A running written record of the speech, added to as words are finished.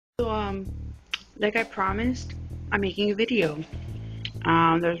So, like I promised, I'm making a video.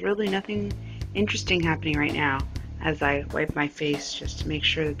 There's really nothing interesting happening right now as I wipe my face just to make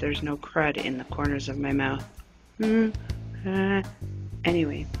sure that there's no crud in the corners of my mouth.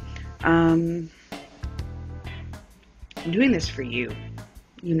 Anyway, I'm doing this for you.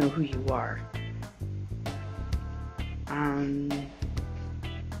 You know who you are. I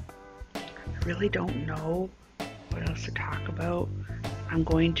really don't know what else to talk about. I'm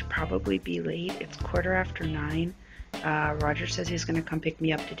going to probably be late. It's 9:15. Roger says he's going to come pick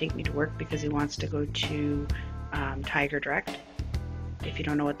me up to take me to work because he wants to go to Tiger Direct. If you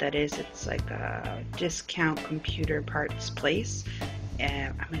don't know what that is, it's like a discount computer parts place.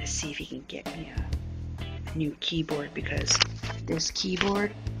 And I'm going to see if he can get me a new keyboard because this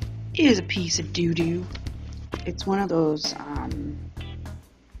keyboard is a piece of doo-doo. It's one of those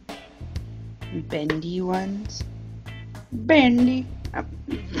bendy ones. Bendy.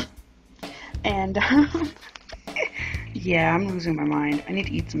 And yeah, I'm losing my mind. I need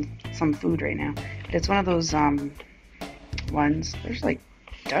to eat some food right now. But it's one of those ones. There's like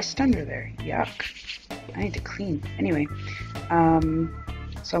dust under there. Yuck. I need to clean. Anyway,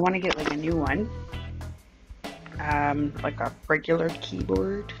 so I want to get like a new one. Like a regular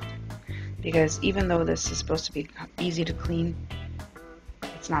keyboard. Because even though this is supposed to be easy to clean,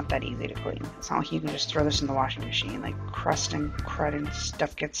 it's not that easy to clean. It's not like you can just throw this in the washing machine. Like crust and crud and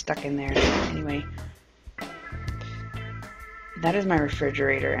stuff gets stuck in there. Anyway, that is my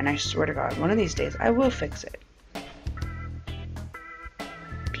refrigerator, and I swear to God, one of these days I will fix it.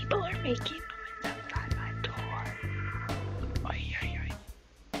 People are making noise outside my door. Oy, oy, oy.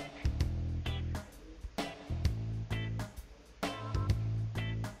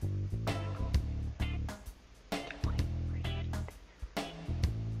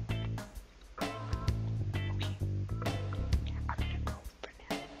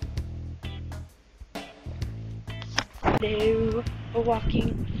 Hello, we're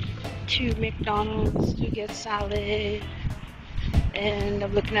walking to McDonald's to get salad, and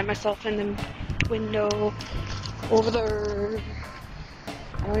I'm looking at myself in the window over there.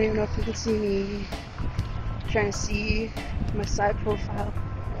 I don't even know if you can see me. I'm trying to see my side profile.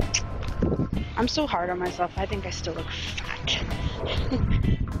 I'm so hard on myself. I think I still look fat.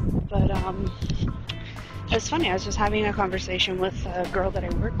 But it's funny. I was just having a conversation with a girl that I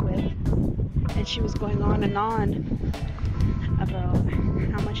work with, and she was going on and on about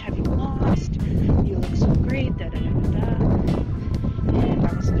how much have you lost, you look so great, da da da da da. And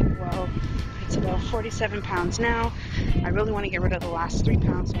I was like, well, it's about 47 pounds now. I really want to get rid of the last 3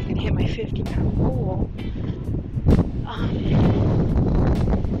 pounds so I can hit my 50-pound goal.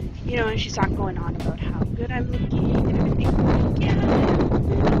 You know, and she's not going on about how good I'm looking and everything. I'm like, yeah.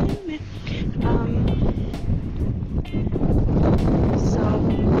 So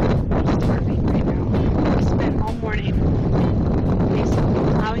I'm starving right now. I spent all morning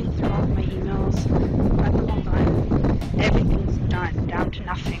plowing through all of my emails. Got them all done. Everything's done, down to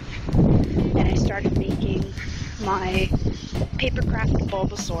nothing. And I started making my papercraft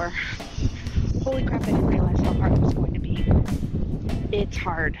Bulbasaur. Holy crap, I didn't realize how hard it was going to be. It's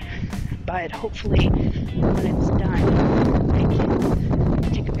hard, but hopefully when it's done, I can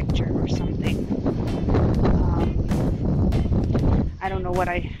take a picture or something. I don't know what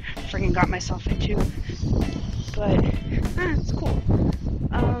I friggin' got myself into, but it's cool.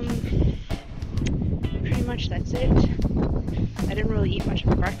 Pretty much that's it. I didn't really eat much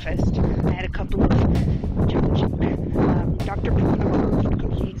for breakfast. I had a couple of chocolate chip Dr. Pepper approved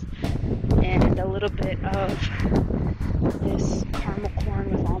cookies and a little bit of this caramel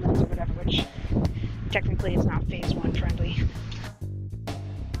corn with almonds or whatever, which technically is not phase 1 friendly.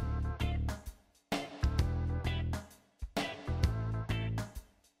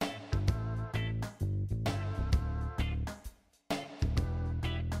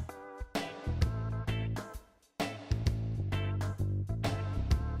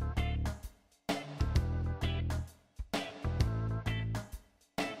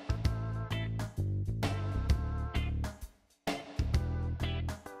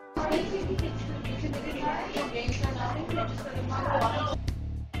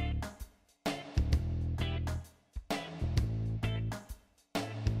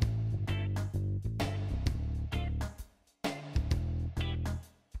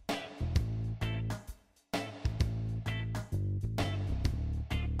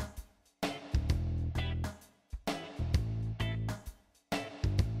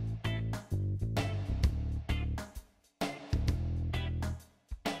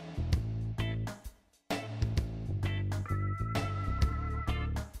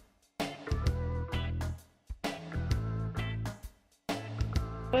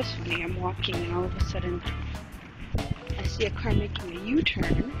 It's funny, I'm walking and all of a sudden I see a car making a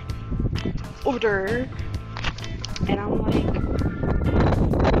U-turn over there, and I'm like,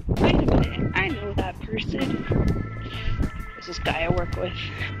 wait a minute, I know that person. There's this guy I work with.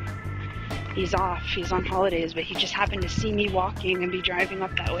 He's off, he's on holidays, but he just happened to see me walking and be driving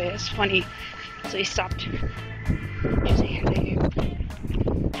up that way. It's funny. So he stopped to say, hey,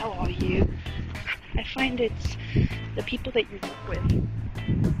 how are you? I find it's the people that you work with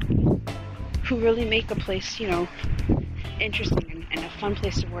who really make a place, you know, interesting and a fun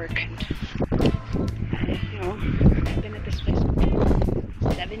place to work. And I, you know, I've been at this place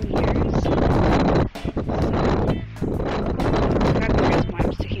for 7 years. So that's the reason why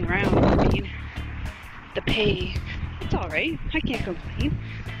I'm sticking around. I mean, the pay, it's alright. I can't complain.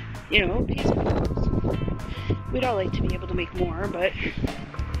 You know, it pays my bills. We'd all like to be able to make more, but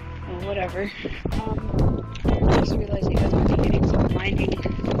well, whatever. I just realized you guys might be getting some blinding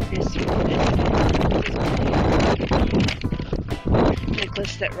this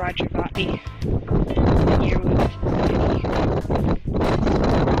necklace that Roger got me. Earwood.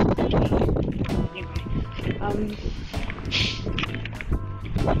 Anyway, I'm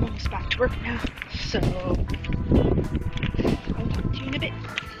almost back to work now, so I'll talk to you in a bit.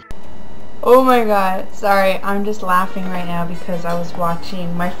 Oh my god, sorry, I'm just laughing right now because I was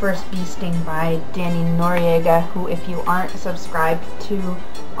watching My First Bee Sting by Danny Noriega, who, if you aren't subscribed to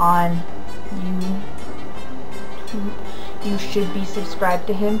on you should be subscribed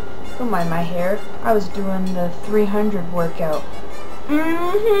to him. Don't mind my hair. I was doing the 300 workout.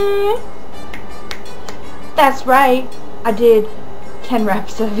 That's right. I did 10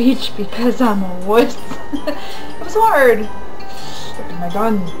 reps of each because I'm a wuss. It was hard. Look at my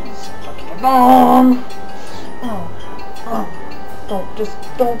guns.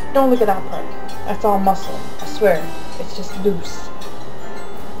 Don't look at that part. That's all muscle. I swear. It's just loose.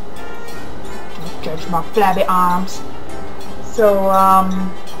 Don't judge my flabby arms. So,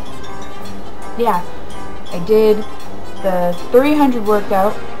 yeah. I did the 300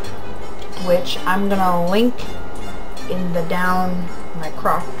 workout, which I'm gonna link in the down my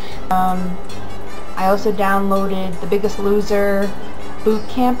crotch. I also downloaded The Biggest Loser boot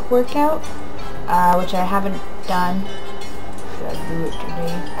camp workout, which I haven't done. Should I do it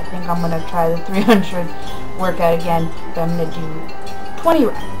today? I think I'm gonna try the 300 workout again, but I'm gonna do 20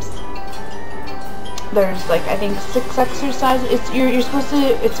 reps. There's like, I think 6 exercises.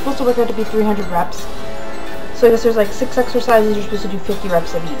 It's supposed to work out to be 300 reps. So I guess there's like 6 exercises. You're supposed to do 50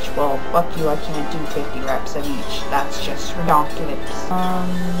 reps of each. Well, fuck you, I can't do 50 reps of each. That's just ridiculous.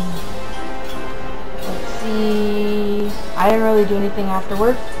 Let's see. I didn't really do anything after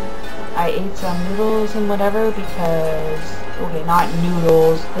work. I ate some noodles and whatever because, okay, not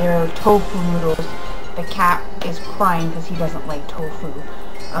noodles, they're tofu noodles. The cat is crying because he doesn't like tofu.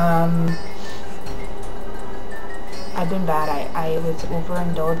 I've been bad. I was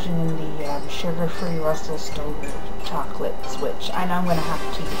overindulging in the sugar-free Russell Stover chocolates, which I know I'm going to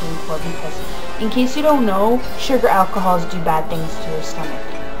have to pay for because, in case you don't know, sugar alcohols do bad things to your stomach,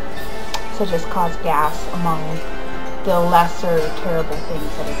 such as cause gas, among the lesser terrible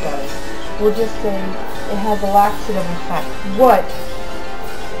things that it does. We'll just say it has a laxative effect. What?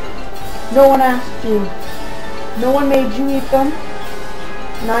 No one asked you. No one made you eat them.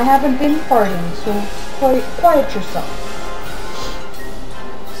 And I haven't been farting, so quiet yourself.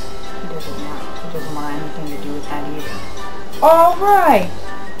 He doesn't want anything to do with that either. Alright!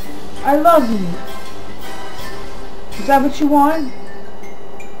 I love you. Is that what you want?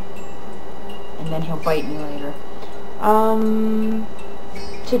 And then he'll bite me later.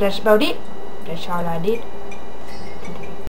 So that's about it. That's all I did.